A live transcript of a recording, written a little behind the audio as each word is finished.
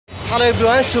Hello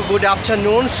everyone, so good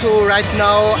afternoon. So right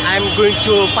now I'm going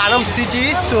to Panam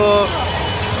city. So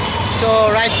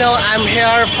right now I'm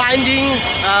here finding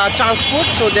transport.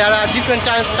 So there are different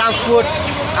transport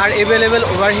are available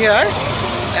over here,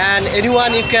 and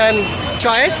anyone you can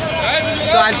choice.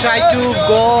 So I'll try to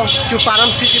go to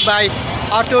Panam city by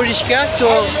auto rickshaw.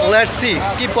 So let's see.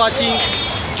 Keep watching.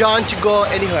 Don't go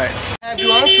anywhere.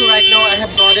 Everyone, so right now I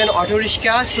have got an auto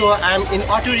rickshaw. So I'm in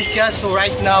auto rickshaw. So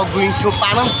right now going to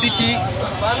Panam city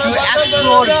to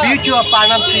explore beauty of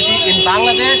Panam city in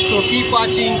Bangladesh. So keep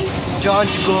watching.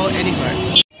 Don't go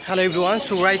anywhere. Hello everyone,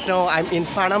 so right now I'm in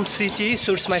Panam city.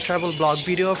 So it's my travel blog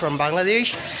video from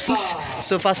Bangladesh.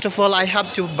 So first of all I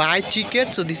have to buy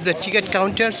ticket. So this is the ticket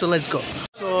counter. So let's go.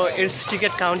 So it's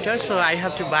ticket counter. So I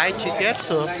have to buy ticket.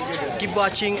 So keep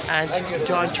watching and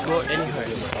don't go anywhere.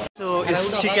 So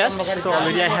it's ticket. So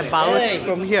already I have bought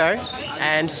from here,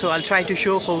 and so I'll try to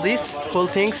show all these whole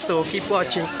things. So keep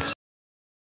watching.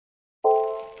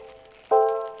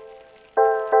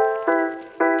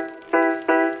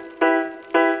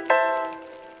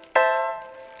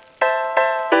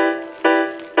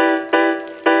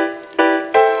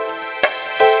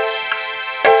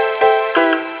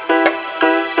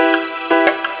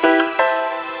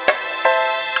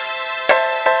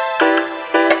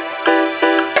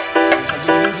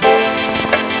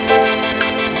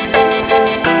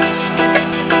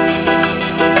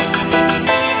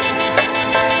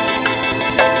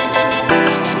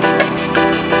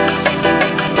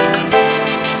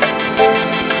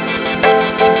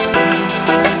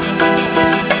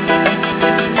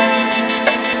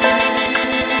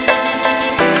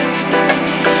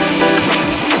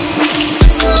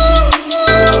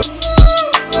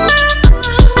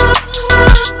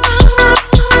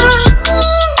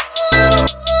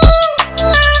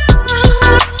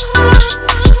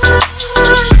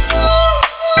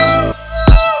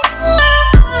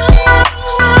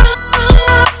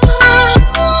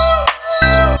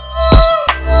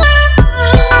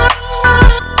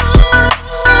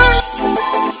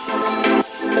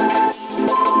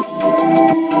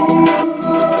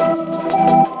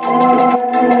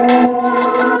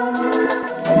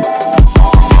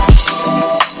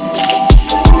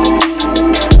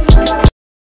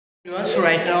 So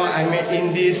right now I'm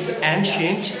in this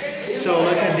ancient. So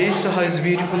look at this. So how is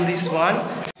beautiful this one.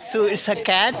 So it's a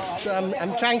cat. So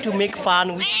I'm trying to make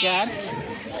fun with cat.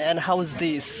 And how's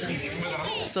this?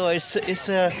 So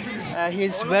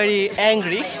he's very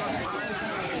angry.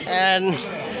 And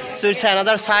so it's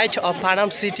another side of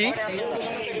Panam city.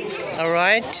 All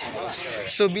right.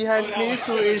 So behind me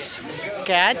so is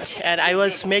cat, and I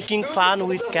was making fun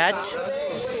with cat,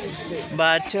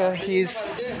 but he's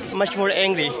much more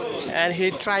angry. And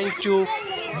he's trying to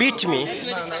beat me.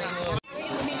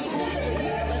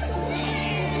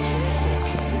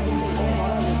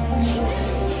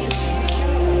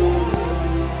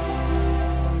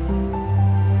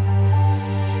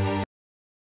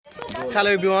 Hello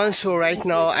everyone, so right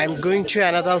now I'm going to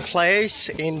another place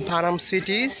in Panam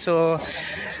city. So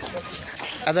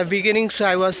at the beginning, so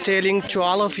I was telling to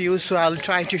all of you, so I'll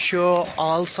try to show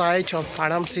all sides of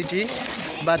Panam city,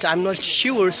 but I'm not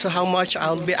sure so how much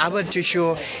I'll be able to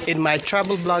show in my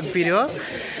travel blog video.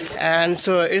 And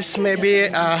so it's maybe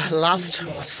last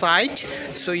site,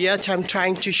 so yet I'm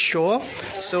trying to show.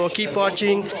 So keep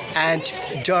watching and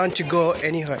don't go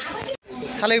anywhere.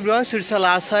 Hello everyone, so it's the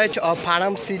last site of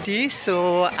Panam city.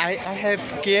 So I have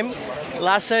came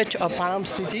last site of Panam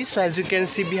city. So as you can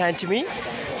see behind me,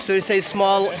 so it's a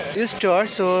small store.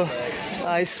 So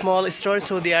a small store,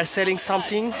 so they are selling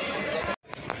something.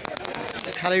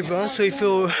 Hello everyone, so if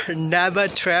you never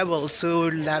travel, so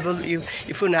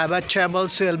if you never travel,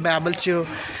 so you'll be able to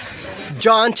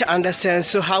don't understand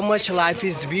so how much life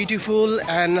is beautiful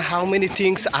and how many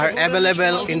things are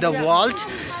available in the world.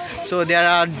 So there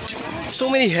are so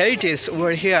many heritage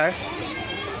over here,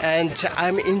 and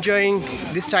I'm enjoying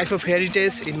this type of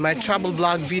heritage in my travel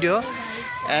blog video.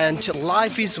 And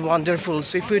life is wonderful.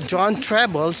 So if you don't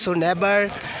travel, so never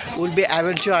will be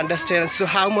able to understand so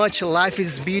how much life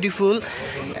is beautiful.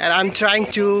 And I'm trying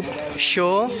to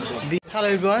show the hello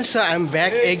everyone, so I'm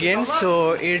back again.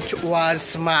 So it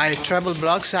was my travel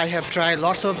blog. So I have tried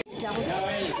lots of.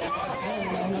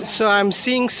 So I'm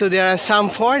seeing so there are some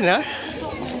foreigner